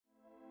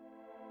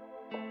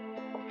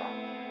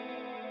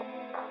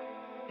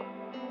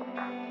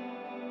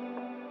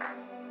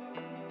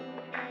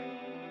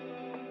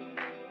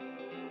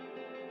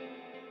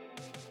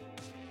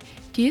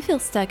Do you feel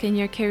stuck in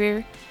your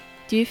career?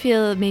 Do you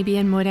feel maybe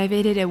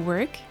unmotivated at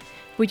work?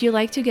 Would you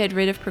like to get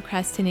rid of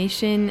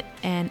procrastination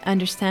and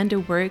understand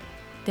the work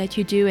that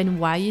you do and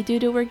why you do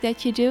the work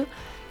that you do?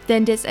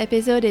 Then this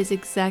episode is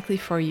exactly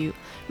for you.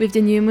 With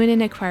the new moon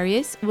in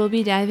Aquarius, we'll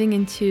be diving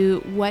into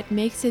what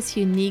makes us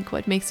unique,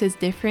 what makes us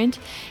different,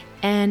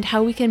 and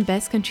how we can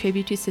best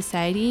contribute to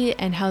society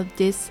and how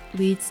this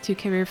leads to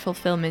career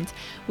fulfillment.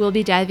 We'll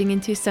be diving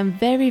into some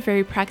very,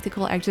 very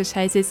practical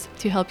exercises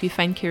to help you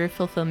find career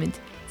fulfillment.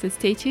 So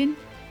stay tuned.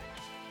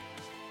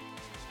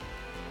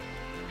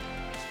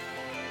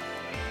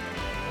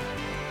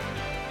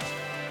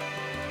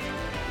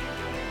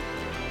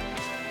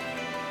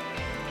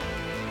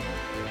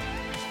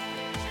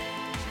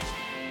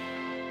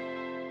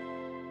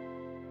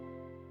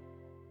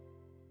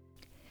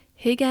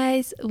 Hey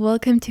guys,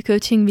 welcome to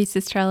Coaching Meets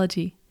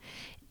Astrology.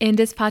 In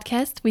this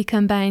podcast, we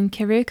combine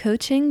career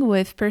coaching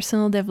with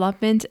personal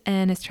development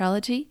and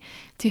astrology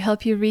to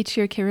help you reach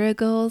your career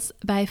goals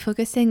by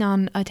focusing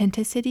on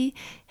authenticity,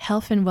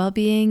 health and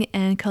well-being,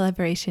 and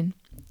collaboration.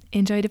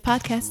 Enjoy the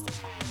podcast.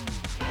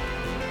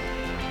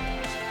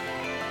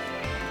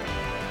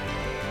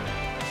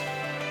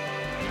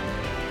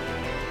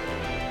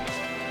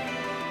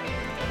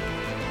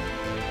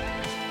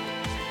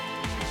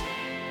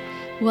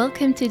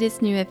 Welcome to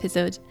this new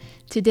episode.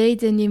 Today,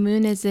 the new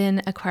moon is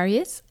in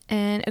Aquarius,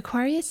 and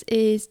Aquarius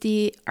is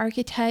the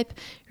archetype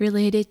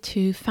related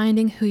to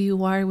finding who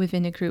you are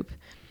within a group.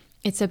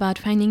 It's about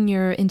finding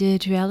your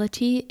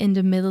individuality in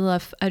the middle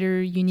of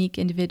other unique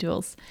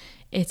individuals.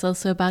 It's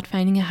also about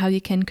finding how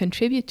you can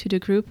contribute to the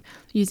group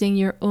using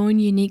your own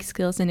unique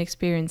skills and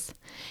experience.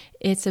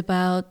 It's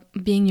about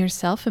being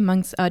yourself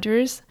amongst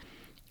others.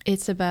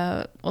 It's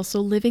about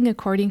also living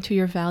according to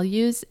your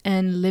values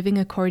and living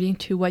according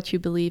to what you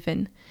believe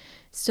in.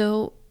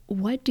 So,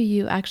 what do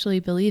you actually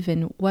believe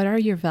in? What are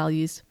your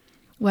values?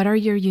 What are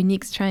your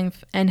unique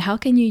strengths? And how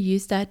can you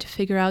use that to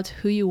figure out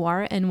who you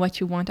are and what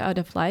you want out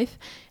of life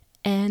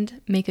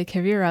and make a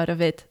career out of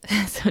it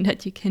so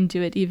that you can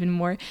do it even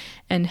more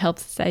and help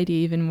society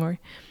even more?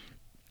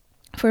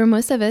 For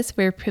most of us,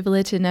 we're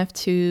privileged enough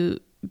to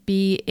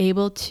be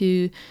able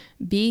to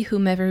be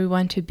whomever we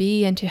want to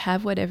be and to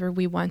have whatever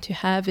we want to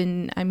have.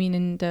 In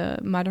the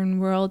modern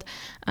world,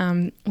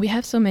 we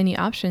have so many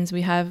options.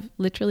 We have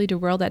literally the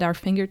world at our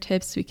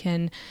fingertips. We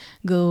can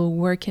go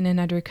work in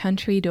another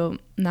country, though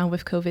now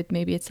with COVID,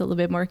 maybe it's a little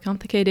bit more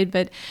complicated,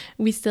 but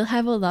we still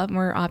have a lot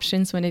more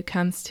options when it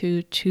comes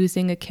to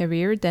choosing a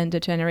career than the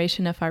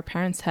generation of our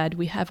parents had.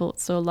 We have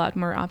also a lot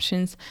more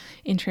options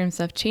in terms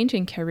of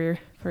changing career,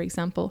 for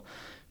example.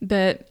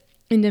 But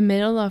in the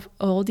middle of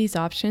all these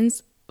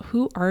options,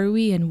 who are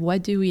we and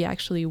what do we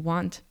actually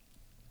want?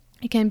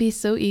 It can be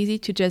so easy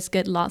to just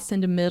get lost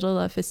in the middle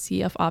of a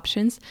sea of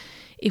options.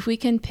 If we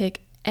can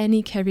pick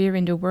any career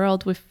in the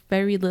world with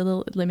very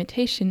little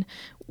limitation,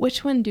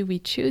 which one do we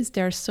choose?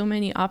 There are so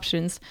many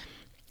options.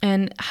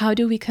 And how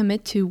do we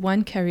commit to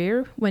one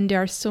career when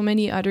there are so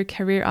many other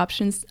career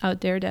options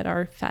out there that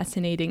are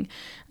fascinating?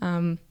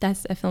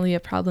 That's definitely a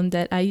problem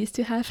that I used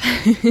to have.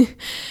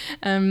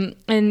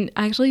 And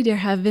actually, there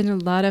have been a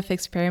lot of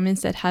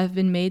experiments that have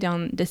been made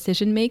on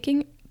decision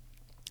making.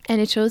 And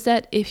it shows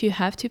that if you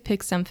have to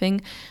pick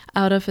something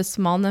out of a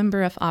small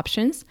number of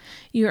options,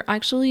 you're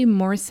actually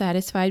more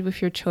satisfied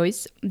with your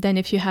choice than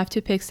if you have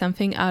to pick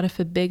something out of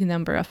a big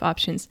number of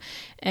options.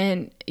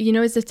 And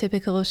it's a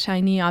typical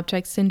shiny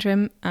object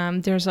syndrome.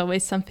 There's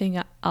always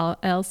something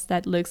else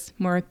that looks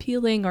more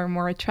appealing or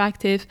more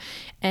attractive.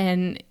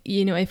 And,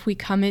 if we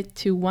commit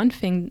to one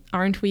thing,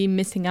 aren't we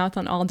missing out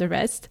on all the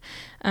rest?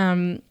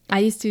 I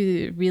used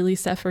to really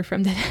suffer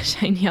from that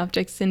shiny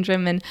object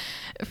syndrome. And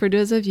for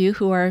those of you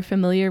who are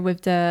familiar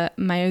with the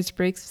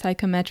Myers-Briggs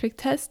psychometric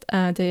test,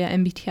 the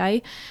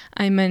MBTI,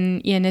 I'm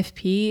an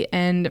ENFP,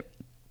 and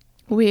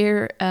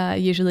we're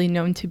usually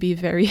known to be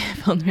very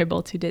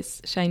vulnerable to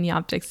this shiny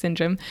object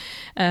syndrome.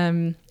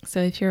 So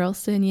if you're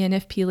also an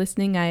ENFP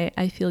listening,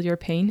 I feel your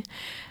pain.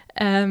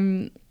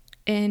 And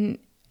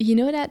you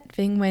know that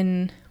thing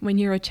when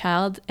you're a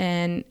child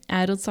and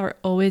adults are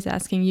always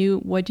asking you,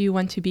 what do you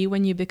want to be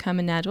when you become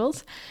an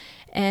adult?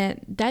 And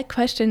that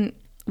question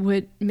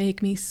would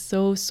make me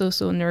so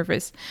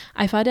nervous.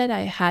 I thought that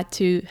I had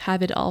to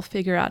have it all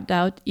figured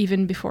out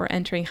even before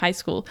entering high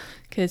school,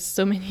 because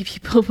so many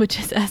people would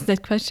just ask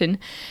that question.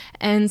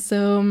 And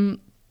so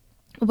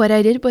what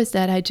I did was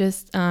that I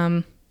just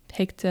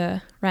picked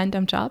a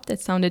random job that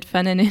sounded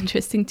fun and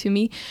interesting to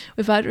me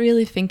without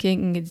really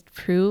thinking it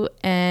through.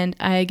 And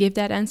I gave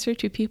that answer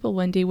to people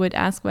when they would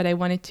ask what I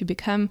wanted to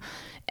become.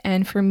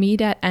 And for me,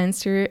 that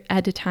answer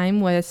at the time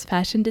was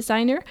fashion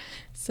designer.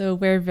 So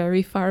we're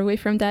very far away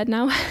from that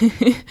now.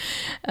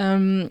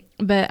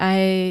 But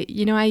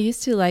I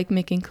used to like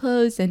making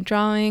clothes and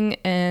drawing,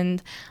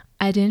 and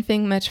I didn't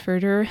think much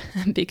further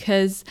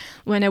because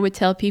when I would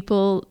tell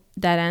people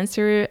that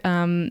answer,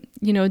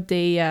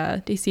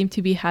 they seemed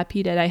to be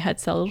happy that I had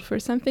settled for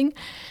something.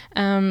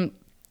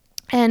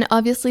 And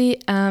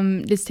obviously,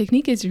 this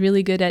technique is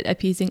really good at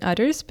appeasing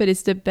others, but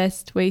it's the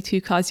best way to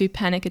cause you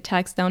panic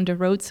attacks down the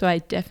road. So I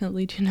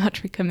definitely do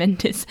not recommend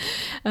this.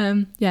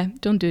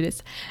 Don't do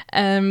this.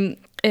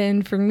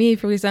 And for me,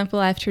 for example,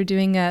 after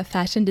doing a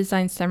fashion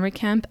design summer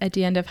camp at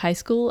the end of high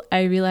school,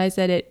 I realized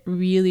that it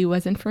really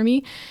wasn't for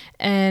me.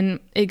 And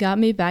it got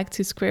me back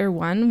to square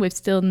one with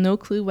still no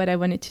clue what I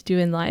wanted to do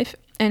in life,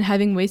 and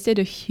having wasted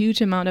a huge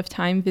amount of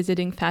time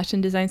visiting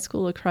fashion design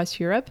school across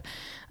Europe.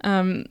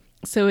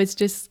 So it's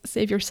just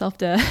save yourself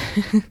the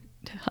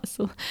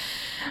hustle.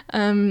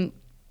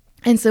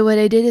 And so what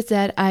I did is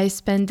that I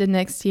spent the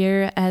next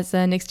year as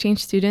an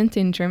exchange student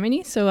in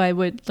Germany. So I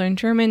would learn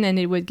German, and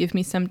it would give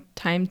me some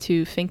time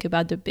to think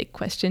about the big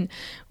question,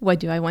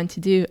 what do I want to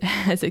do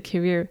as a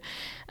career?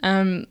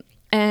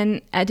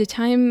 And at the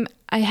time,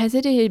 I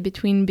hesitated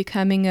between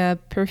becoming a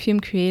perfume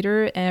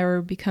creator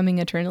or becoming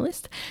a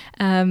journalist.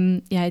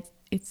 It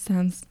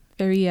sounds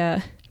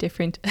very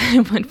different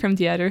one from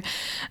the other.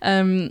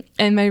 And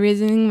my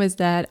reasoning was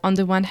that on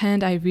the one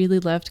hand, I really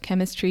loved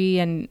chemistry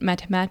and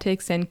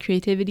mathematics and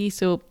creativity,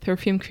 so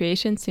perfume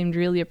creation seemed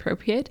really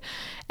appropriate.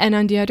 And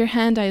on the other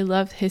hand, I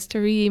loved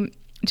history,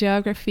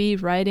 geography,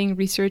 writing,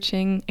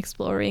 researching,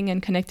 exploring,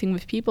 and connecting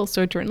with people,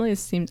 so journalism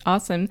seemed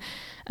awesome.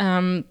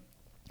 And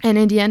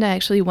in the end, I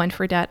actually went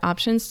for that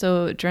option,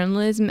 so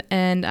journalism,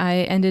 and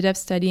I ended up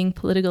studying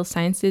political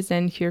sciences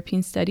and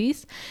European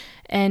studies.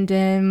 And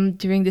then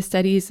during the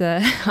studies,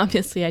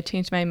 obviously, I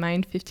changed my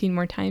mind 15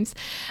 more times.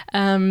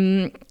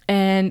 And,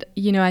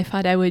 I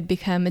thought I would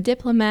become a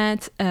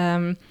diplomat.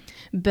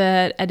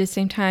 But at the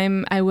same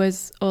time, I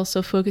was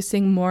also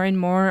focusing more and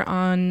more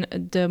on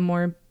the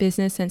more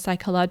business and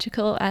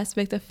psychological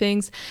aspect of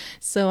things.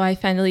 So I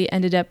finally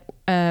ended up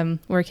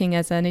working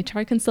as an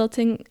HR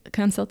consultant,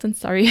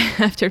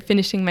 after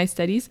finishing my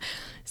studies.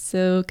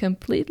 So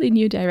completely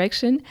new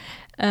direction.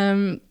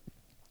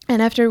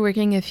 And after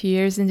working a few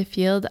years in the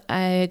field,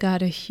 I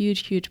got a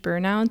huge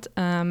burnout.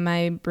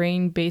 My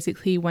brain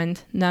basically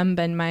went numb,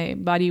 and my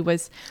body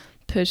was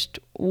pushed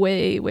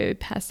way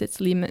past its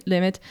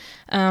limit.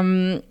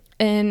 And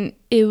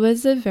it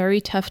was a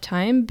very tough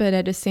time, but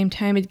at the same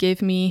time, it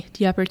gave me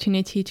the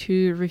opportunity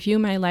to review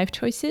my life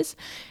choices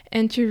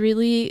and to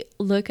really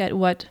look at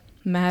what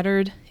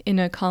mattered in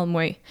a calm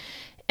way.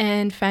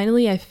 And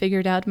finally, I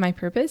figured out my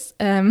purpose,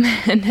 and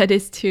that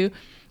is to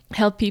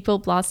help people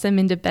blossom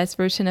in the best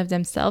version of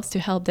themselves, to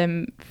help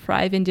them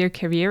thrive in their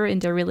career, in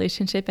their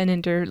relationship, and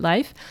in their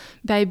life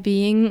by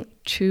being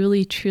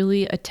truly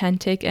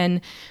authentic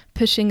and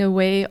pushing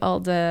away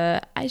all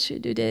the I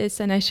should do this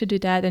and I should do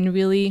that, and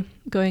really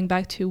going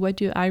back to what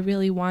do I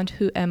really want,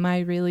 who am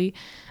I really,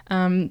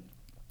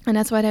 and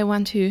that's what I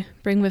want to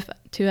bring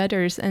to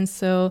others. And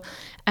so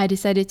I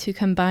decided to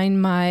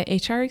combine my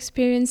HR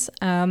experience,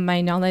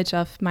 my knowledge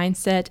of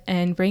mindset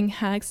and brain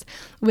hacks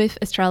with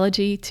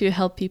astrology to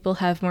help people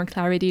have more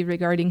clarity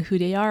regarding who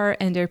they are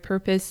and their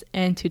purpose,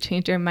 and to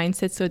change their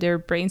mindset so their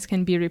brains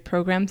can be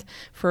reprogrammed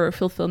for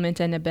fulfillment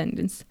and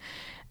abundance.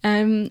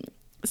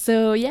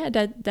 So yeah,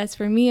 that's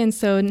for me. And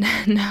so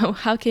now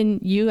how can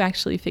you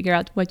actually figure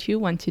out what you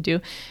want to do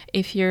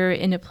if you're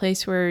in a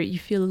place where you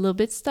feel a little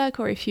bit stuck,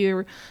 or if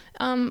you're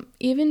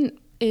even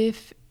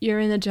if you're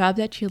in a job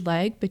that you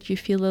like but you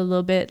feel a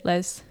little bit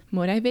less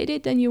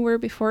motivated than you were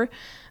before?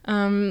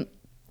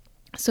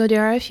 So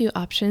there are a few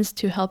options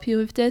to help you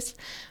with this.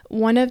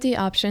 One of the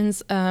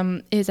options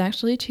is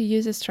actually to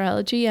use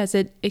astrology, as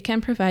it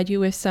can provide you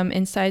with some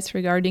insights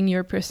regarding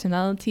your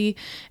personality,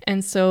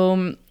 and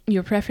so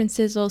your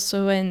preferences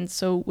also, and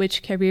so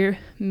which career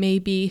may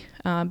be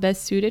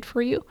best suited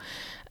for you.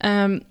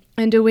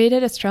 And the way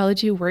that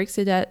astrology works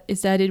is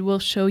that it will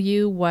show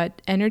you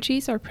what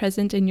energies are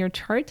present in your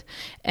chart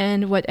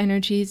and what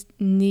energies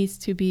needs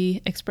to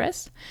be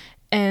expressed.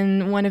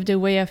 And one of the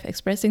way of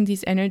expressing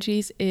these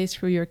energies is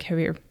through your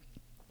career.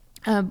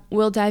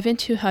 We'll dive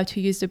into how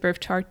to use the birth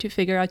chart to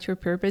figure out your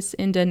purpose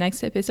in the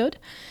next episode.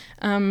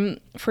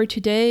 For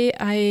today,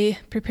 I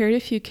prepared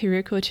a few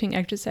career coaching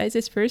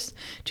exercises first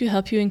to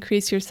help you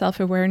increase your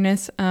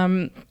self-awareness.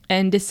 And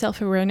this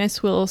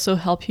self-awareness will also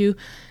help you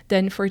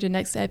then for the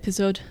next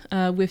episode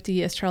with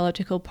the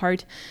astrological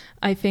part.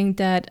 I think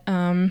that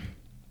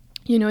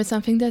it's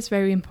something that's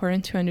very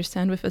important to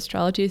understand with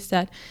astrology, is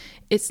that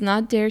it's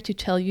not there to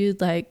tell you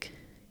like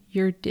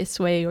you're this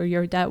way or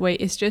you're that way.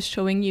 It's just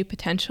showing you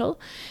potential,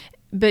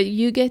 but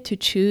you get to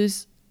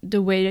choose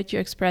the way that you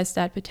express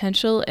that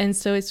potential. And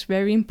so it's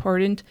very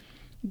important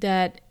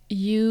that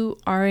you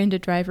are in the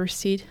driver's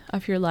seat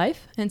of your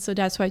life. And so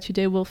that's why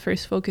today we'll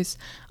first focus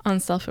on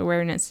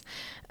self-awareness.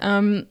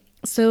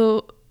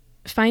 So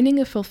finding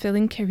a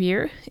fulfilling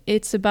career,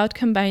 it's about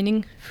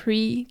combining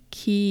 3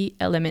 key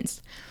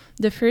elements.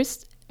 The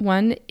first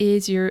one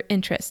is your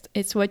interest.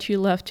 It's what you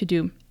love to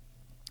do.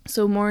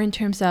 So more in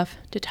terms of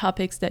the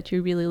topics that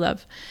you really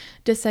love.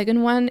 The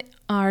second one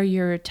are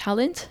your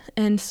talent.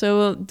 And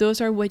so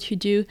those are what you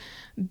do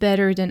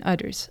better than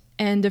others.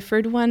 And the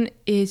third one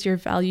is your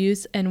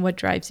values and what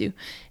drives you.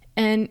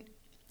 And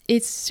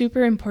it's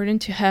super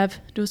important to have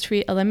those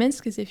 3 elements,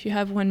 because if you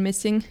have one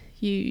missing,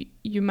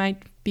 you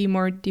might be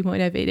more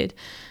demotivated.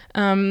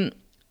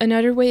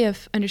 Another way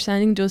of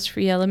understanding those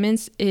three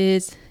elements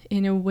is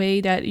in a way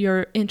that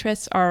your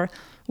interests are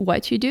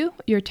what you do,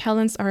 your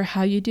talents are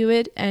how you do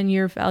it, and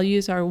your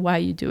values are why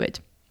you do it.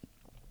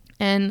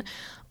 And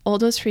all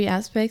those three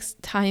aspects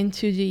tie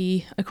into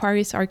the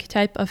Aquarius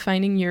archetype of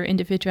finding your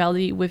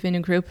individuality within a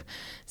group.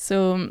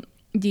 So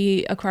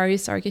the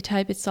Aquarius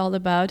archetype, it's all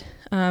about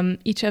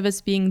each of us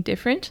being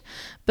different,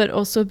 but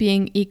also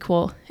being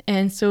equal.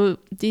 And so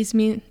this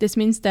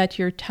means that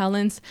your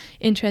talents,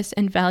 interests,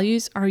 and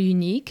values are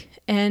unique,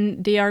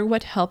 and they are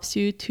what helps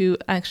you to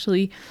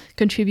actually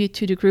contribute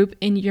to the group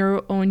in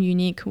your own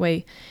unique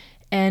way.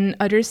 And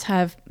others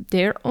have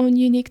their own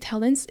unique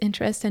talents,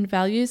 interests, and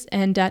values,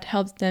 and that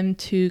helps them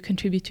to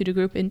contribute to the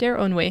group in their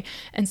own way.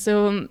 And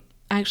so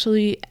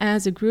actually,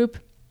 as a group,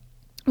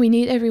 we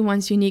need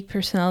everyone's unique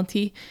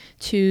personality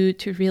to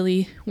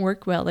really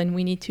work well, and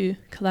we need to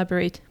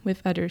collaborate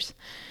with others.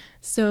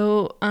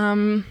 So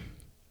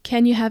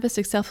can you have a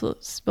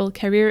successful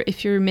career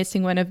if you're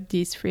missing one of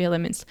these three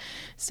elements?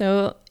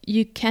 So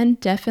you can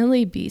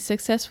definitely be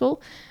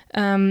successful,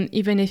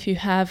 even if you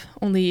have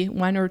only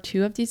one or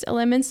two of these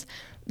elements.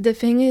 The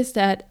thing is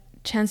that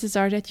chances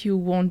are that you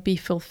won't be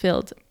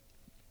fulfilled.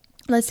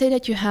 Let's say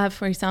that you have,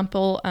 for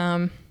example,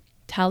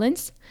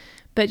 talents,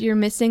 but you're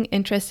missing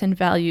interests and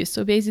values.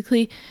 So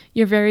basically,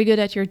 you're very good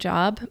at your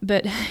job,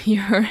 but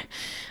you're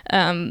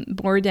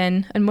bored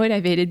and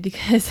unmotivated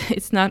because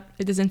it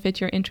doesn't fit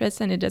your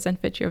interests and it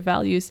doesn't fit your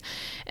values.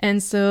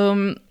 And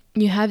so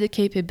you have the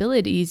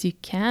capabilities, you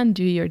can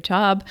do your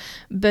job,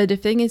 but the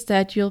thing is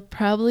that you'll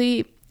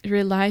probably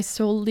rely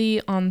solely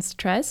on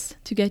stress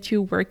to get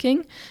you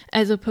working,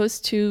 as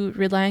opposed to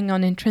relying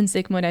on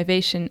intrinsic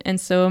motivation. And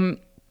so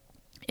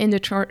in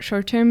the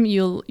short term,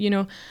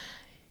 you'll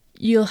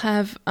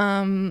have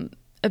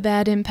a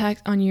bad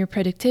impact on your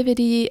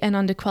productivity and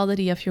on the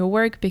quality of your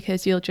work,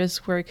 because you'll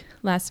just work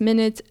last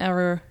minute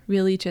or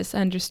really just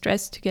under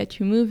stress to get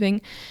you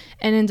moving.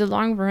 And in the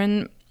long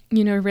run,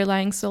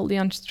 relying solely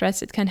on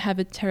stress, it can have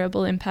a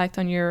terrible impact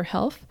on your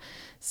health.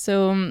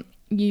 So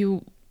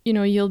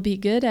you'll be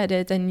good at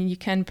it and you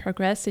can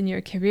progress in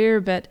your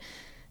career, but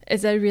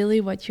is that really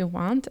what you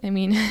want? I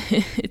mean,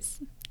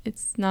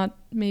 it's not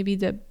maybe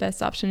the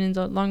best option in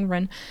the long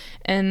run.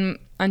 And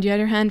on the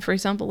other hand, for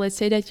example, let's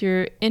say that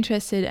you're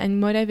interested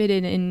and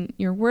motivated in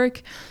your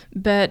work,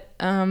 but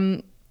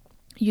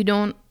you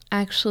don't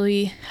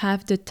actually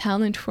have the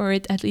talent for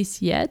it, at least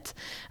yet,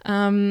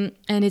 and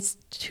it's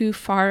too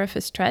far of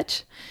a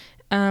stretch,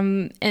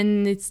 and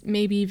it's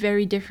maybe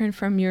very different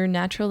from your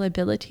natural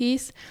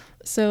abilities.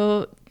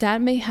 So that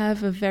may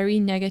have a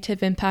very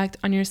negative impact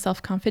on your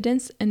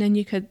self-confidence, and then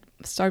you could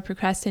start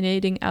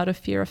procrastinating out of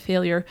fear of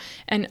failure.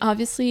 And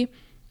obviously,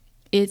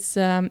 it's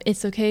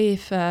okay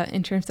if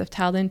in terms of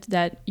talent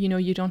that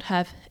you don't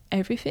have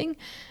everything,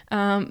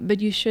 but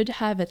you should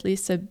have at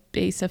least a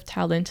base of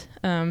talent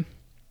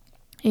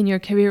in your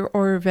career,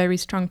 or a very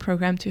strong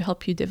program to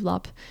help you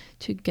develop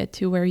to get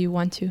to where you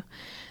want to.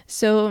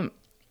 So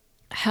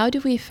how do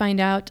we find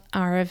out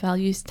our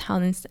values,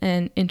 talents,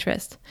 and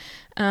interests?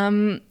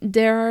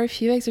 There are a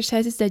few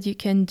exercises that you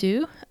can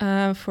do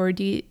for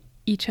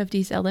each of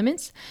these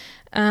elements.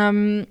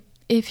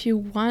 If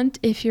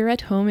you're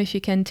at home, if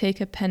you can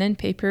take a pen and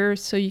paper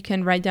so you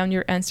can write down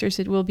your answers,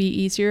 it will be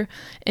easier.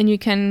 And you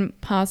can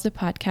pause the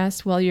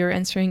podcast while you're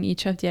answering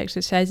each of the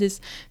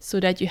exercises so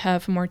that you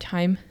have more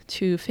time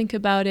to think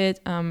about it.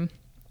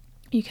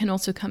 You can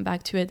also come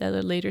back to it at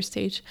a later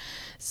stage.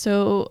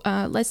 So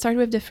let's start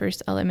with the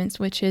first element,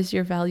 which is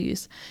your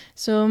values.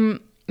 So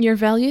your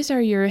values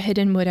are your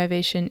hidden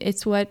motivation.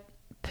 It's what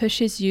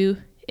pushes you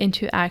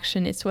into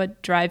action. It's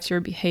what drives your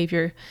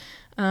behavior.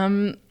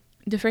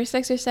 The first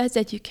exercise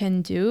that you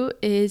can do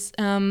is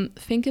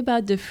think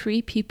about the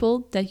 3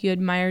 people that you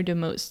admire the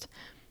most.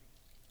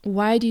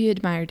 Why do you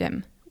admire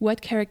them?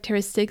 What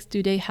characteristics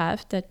do they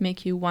have that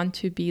make you want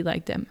to be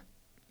like them?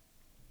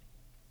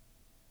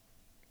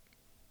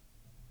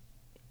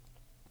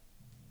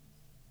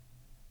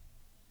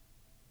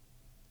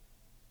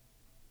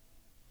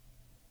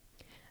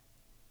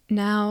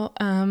 Now,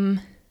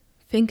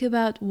 think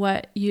about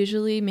what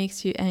usually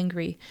makes you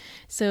angry.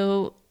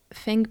 So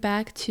think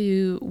back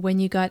to when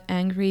you got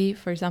angry,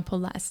 for example,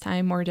 last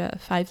time or the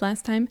 5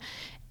 last time,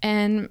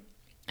 and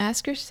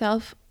ask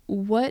yourself,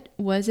 what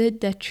was it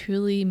that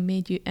truly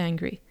made you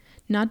angry?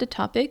 Not the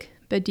topic,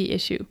 but the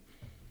issue.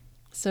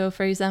 So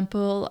for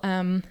example,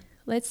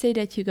 let's say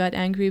that you got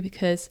angry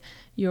because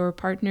your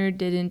partner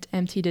didn't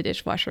empty the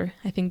dishwasher.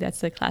 I think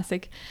that's a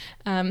classic.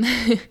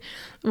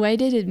 Why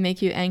did it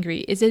make you angry?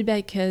 Is it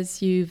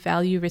because you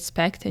value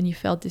respect and you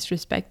felt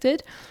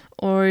disrespected?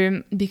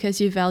 Or because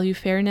you value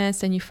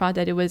fairness and you thought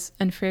that it was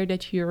unfair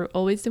that you're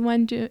always the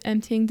one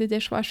emptying the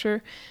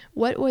dishwasher?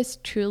 What was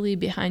truly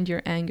behind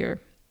your anger?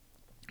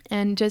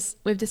 And just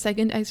with the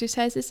second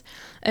exercise,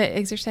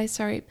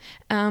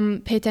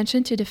 pay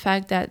attention to the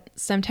fact that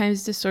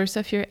sometimes the source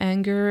of your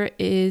anger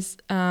is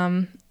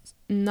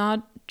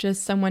not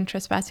just someone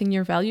trespassing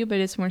your value, but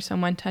it's more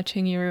someone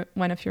touching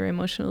one of your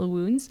emotional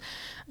wounds.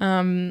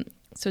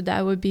 So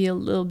that would be a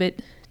little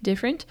bit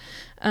different.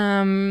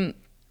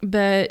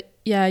 But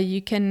yeah,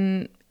 you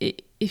can,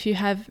 if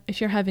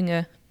you're having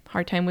a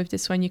hard time with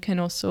this one, you can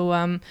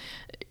also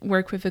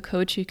work with a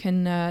coach. You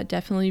can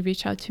definitely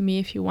reach out to me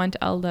if you want.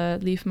 I'll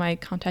leave my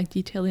contact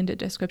detail in the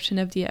description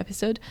of the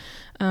episode.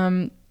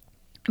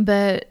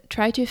 But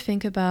try to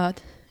think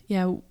about,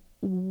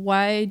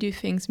 why do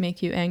things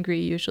make you angry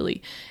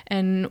usually?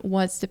 And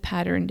what's the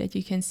pattern that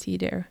you can see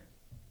there?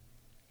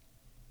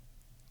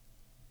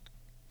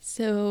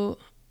 So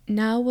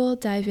now we'll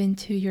dive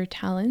into your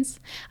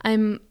talents.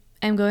 I'm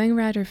going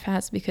rather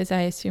fast because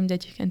I assume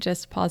that you can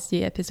just pause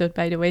the episode,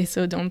 by the way,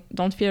 so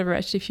don't feel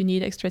rushed. If you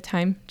need extra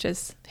time,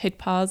 just hit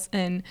pause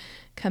and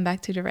come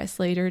back to the rest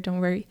later, don't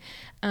worry.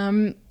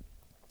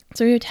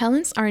 So your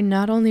talents are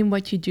not only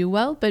what you do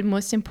well, but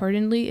most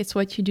importantly, it's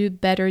what you do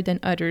better than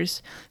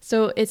others.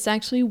 So it's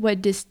actually what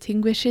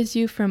distinguishes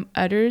you from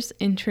others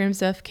in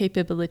terms of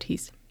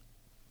capabilities.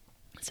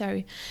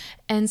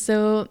 And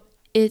so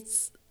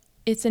it's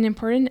an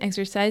important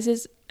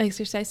exercise,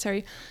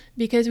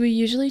 because we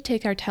usually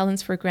take our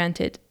talents for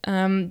granted.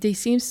 They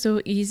seem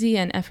so easy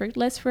and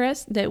effortless for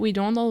us that we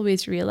don't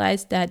always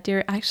realize that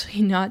they're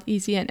actually not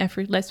easy and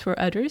effortless for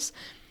others.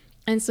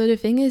 And so the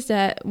thing is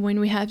that when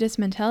we have this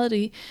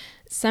mentality,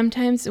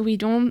 sometimes we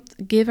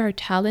don't give our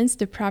talents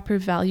the proper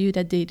value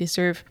that they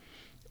deserve.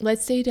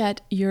 Let's say that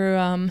you're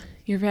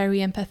very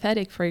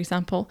empathetic, for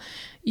example.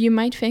 You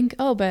might think,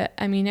 but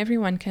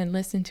everyone can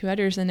listen to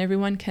others and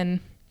everyone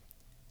can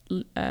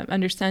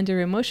understand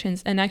their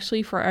emotions. And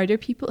actually for other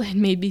people, it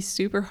may be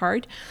super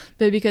hard,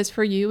 but because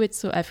for you, it's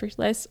so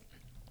effortless,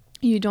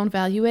 you don't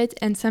value it.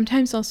 And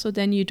sometimes also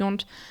then you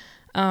don't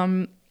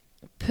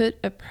put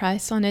a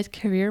price on it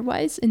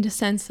career-wise, in the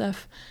sense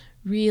of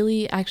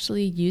really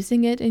actually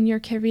using it in your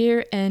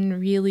career and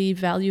really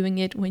valuing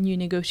it when you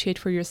negotiate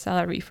for your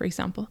salary, for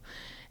example.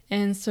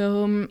 And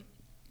so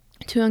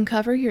to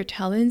uncover your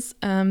talents,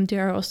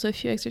 there are also a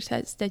few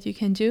exercises that you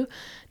can do.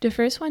 The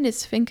first one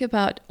is think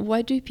about,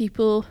 what do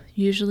people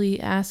usually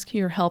ask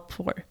your help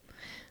for?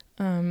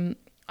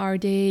 Are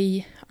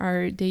they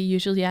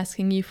usually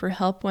asking you for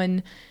help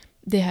when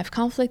they have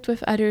conflict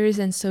with others,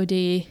 and so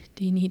they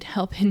need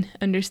help in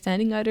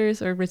understanding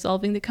others or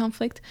resolving the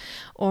conflict?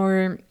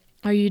 Or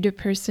are you the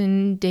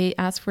person they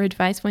ask for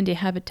advice when they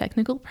have a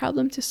technical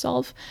problem to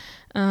solve?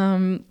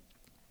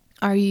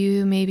 Are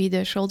you maybe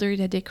the shoulder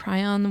that they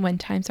cry on when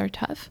times are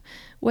tough?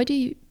 What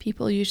do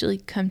people usually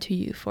come to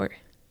you for?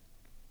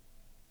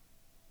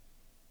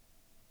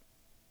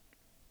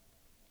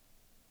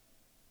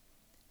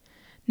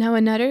 Now,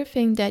 another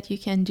thing that you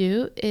can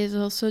do is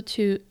also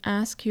to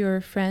ask your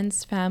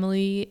friends,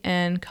 family,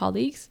 and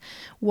colleagues,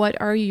 what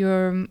are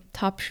your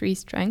top 3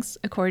 strengths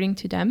according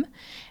to them?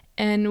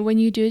 And when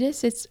you do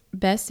this, it's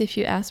best if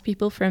you ask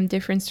people from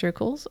different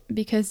circles,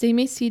 because they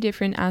may see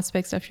different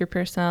aspects of your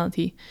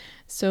personality.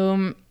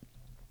 So,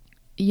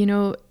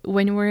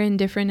 when we're in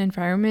different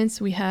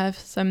environments, we have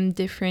some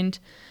different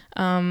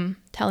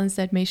talents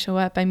that may show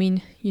up.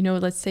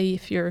 Let's say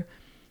if you're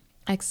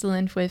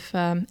excellent with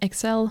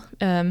Excel,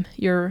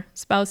 your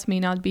spouse may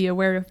not be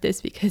aware of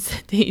this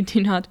because they do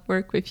not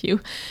work with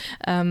you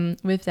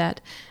with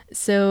that.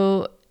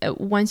 So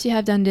once you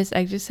have done this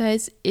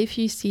exercise, if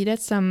you see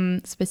that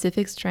some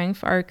specific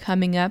strengths are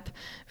coming up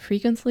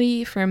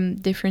frequently from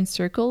different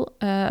circles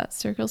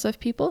of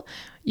people,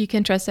 you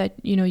can trust that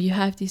you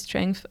have these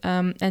strengths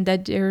and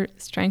that they're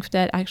strengths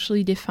that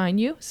actually define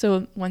you.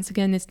 So once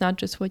again, it's not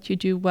just what you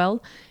do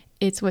well,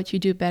 it's what you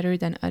do better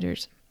than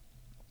others.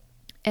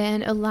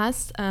 And a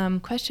last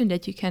question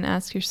that you can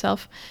ask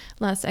yourself,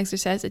 last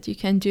exercise that you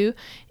can do,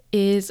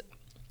 is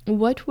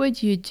what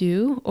would you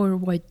do, or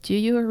what do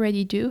you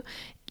already do,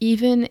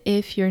 even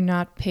if you're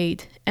not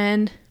paid?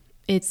 And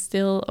it's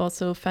still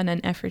also fun and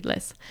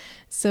effortless.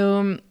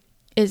 So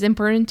it's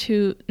important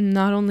to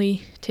not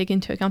only take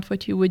into account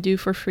what you would do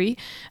for free,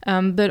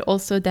 but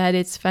also that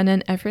it's fun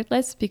and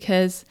effortless,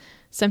 because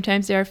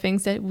sometimes there are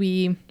things that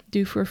we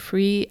do for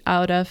free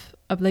out of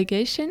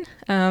obligation.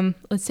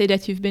 Let's say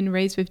that you've been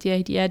raised with the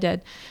idea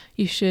that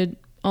you should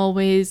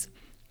always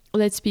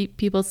let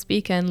people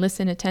speak and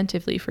listen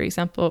attentively, for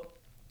example,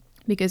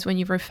 because when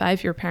you were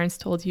 5, your parents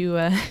told you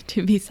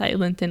to be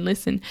silent and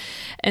listen.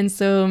 And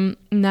so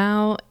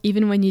now,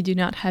 even when you do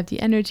not have the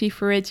energy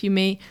for it, you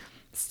may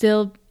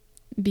still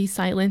be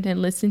silent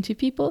and listen to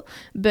people,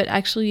 but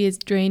actually it's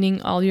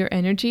draining all your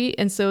energy.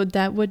 And so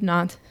that would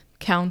not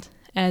count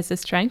as a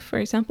strength, for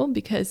example,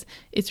 because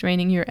it's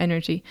draining your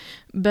energy.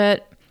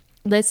 But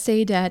let's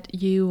say that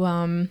you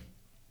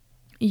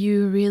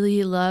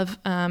really love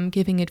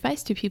giving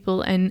advice to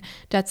people, and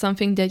that's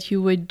something that you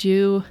would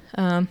do,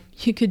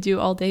 you could do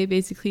all day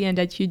basically, and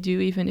that you do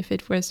even if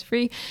it was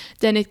free,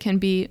 then it can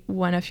be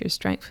one of your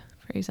strengths,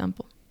 for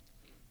example.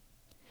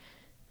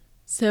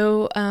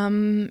 So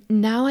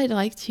now I'd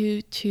like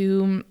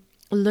to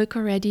look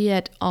already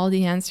at all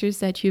the answers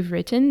that you've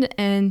written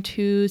and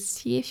to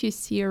see if you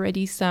see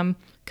already some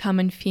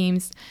common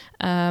themes.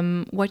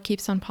 What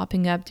keeps on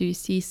popping up? Do you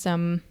see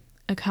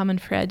a common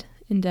thread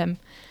in them?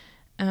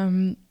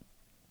 And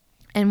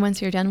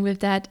once you're done with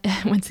that,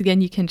 once again,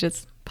 you can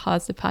just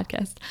pause the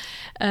podcast.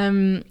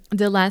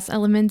 The last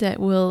element that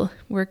we'll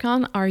work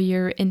on are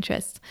your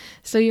interests.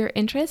 So your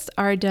interests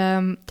are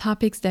the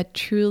topics that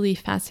truly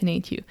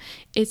fascinate you.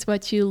 It's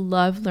what you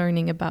love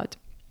learning about.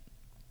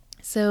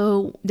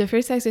 So the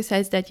first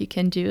exercise that you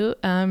can do,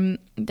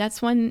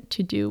 that's one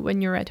to do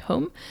when you're at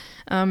home.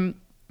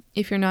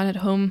 If you're not at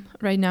home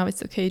right now,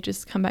 it's okay,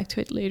 just come back to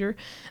it later.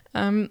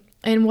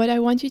 And what I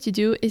want you to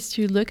do is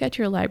to look at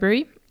your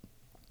library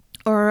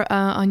or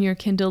on your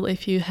Kindle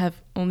if you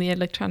have only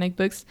electronic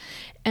books,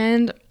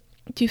 and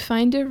to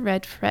find a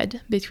red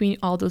thread between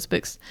all those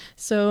books.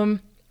 So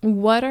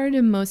what are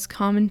the most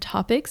common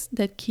topics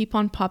that keep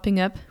on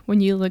popping up when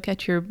you look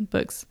at your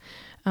books?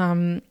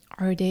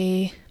 Are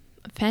they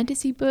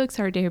fantasy books?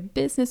 Are they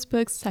business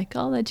books,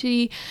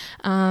 psychology,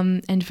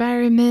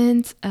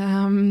 environment,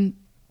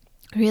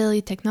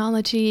 really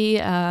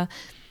technology,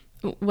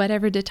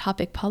 whatever the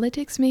topic,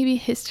 politics, maybe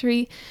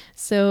history?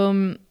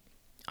 So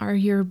are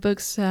your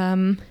books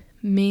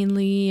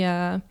mainly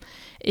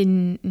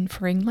in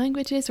foreign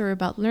languages or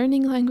about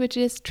learning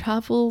languages,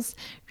 travels?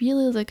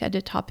 Really look at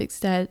the topics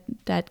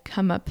that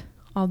come up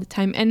all the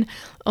time. And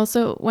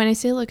also, when I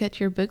say look at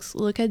your books,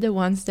 look at the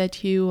ones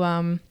that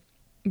you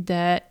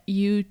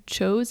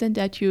chose and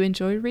that you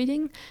enjoy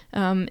reading.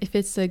 If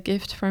it's a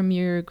gift from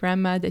your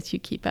grandma that you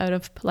keep out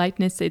of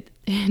politeness, it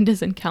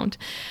doesn't count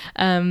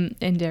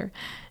in there.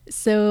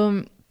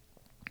 So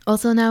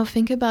also now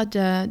think about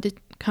the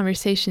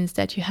conversations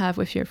that you have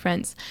with your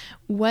friends.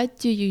 What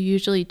do you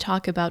usually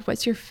talk about?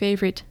 What's your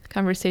favorite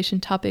conversation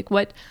topic?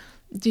 What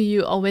do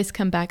you always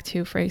come back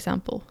to, for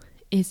example?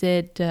 Is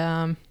it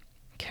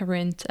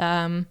current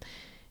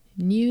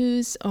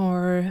news,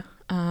 or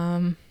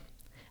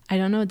I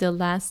don't know, the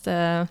last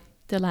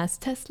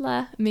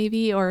Tesla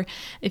maybe, or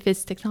if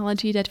it's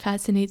technology that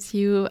fascinates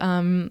you,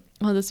 all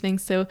those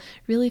things. So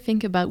really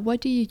think about,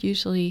 what do you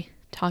usually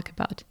talk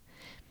about?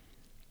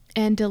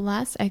 And the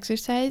last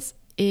exercise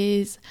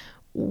is,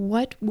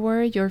 what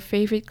were your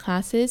favorite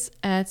classes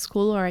at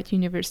school or at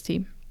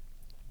university?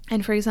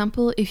 And for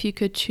example, if you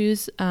could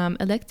choose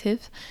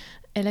elective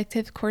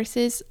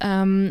courses,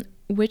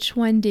 which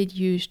one did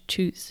you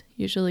choose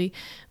usually?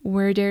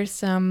 Were there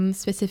some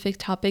specific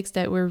topics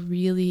that were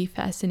really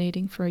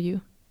fascinating for you?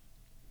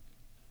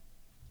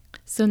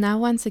 So now,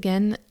 once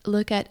again,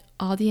 look at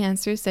all the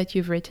answers that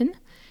you've written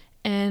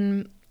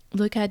and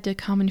look at the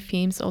common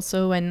themes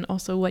also, and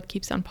also what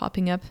keeps on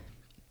popping up.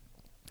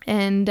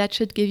 And that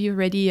should give you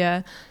already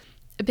a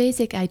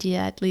basic idea,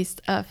 at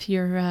least, of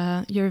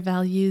your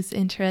values,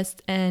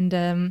 interests,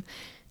 and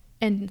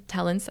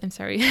talents. I'm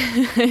sorry,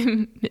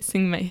 I'm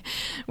missing my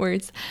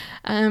words.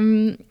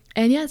 And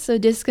yeah, so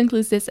this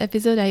concludes this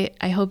episode.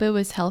 I hope it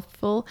was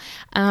helpful.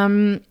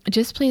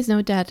 Just please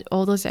note that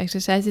all those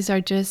exercises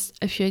are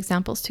just a few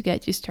examples to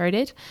get you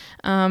started.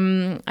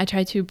 I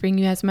try to bring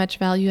you as much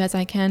value as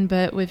I can,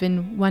 but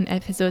within one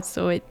episode,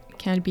 so it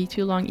can't be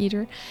too long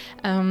either.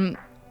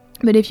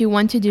 But if you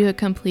want to do a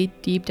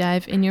complete deep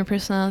dive in your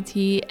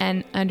personality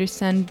and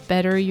understand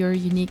better your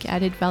unique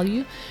added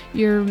value,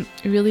 you're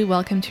really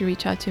welcome to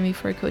reach out to me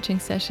for a coaching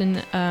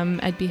session.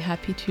 I'd be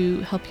happy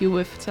to help you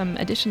with some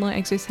additional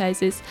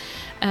exercises.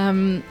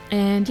 And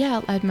yeah,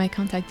 I'll add my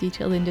contact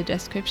detail in the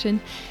description.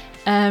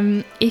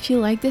 If you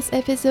like this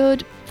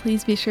episode,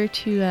 please be sure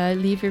to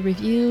leave a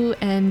review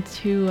and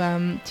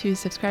to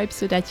subscribe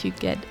so that you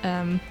get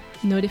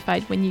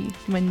notified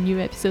when new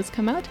episodes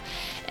come out.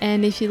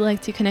 And if you'd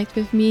like to connect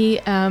with me,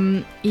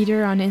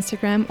 either on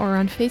Instagram or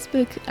on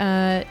Facebook,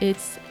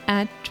 it's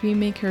at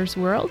Dreammakers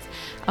World.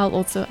 I'll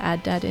also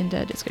add that in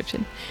the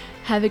description.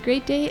 Have a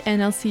great day,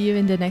 and I'll see you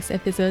in the next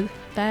episode.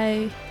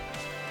 Bye.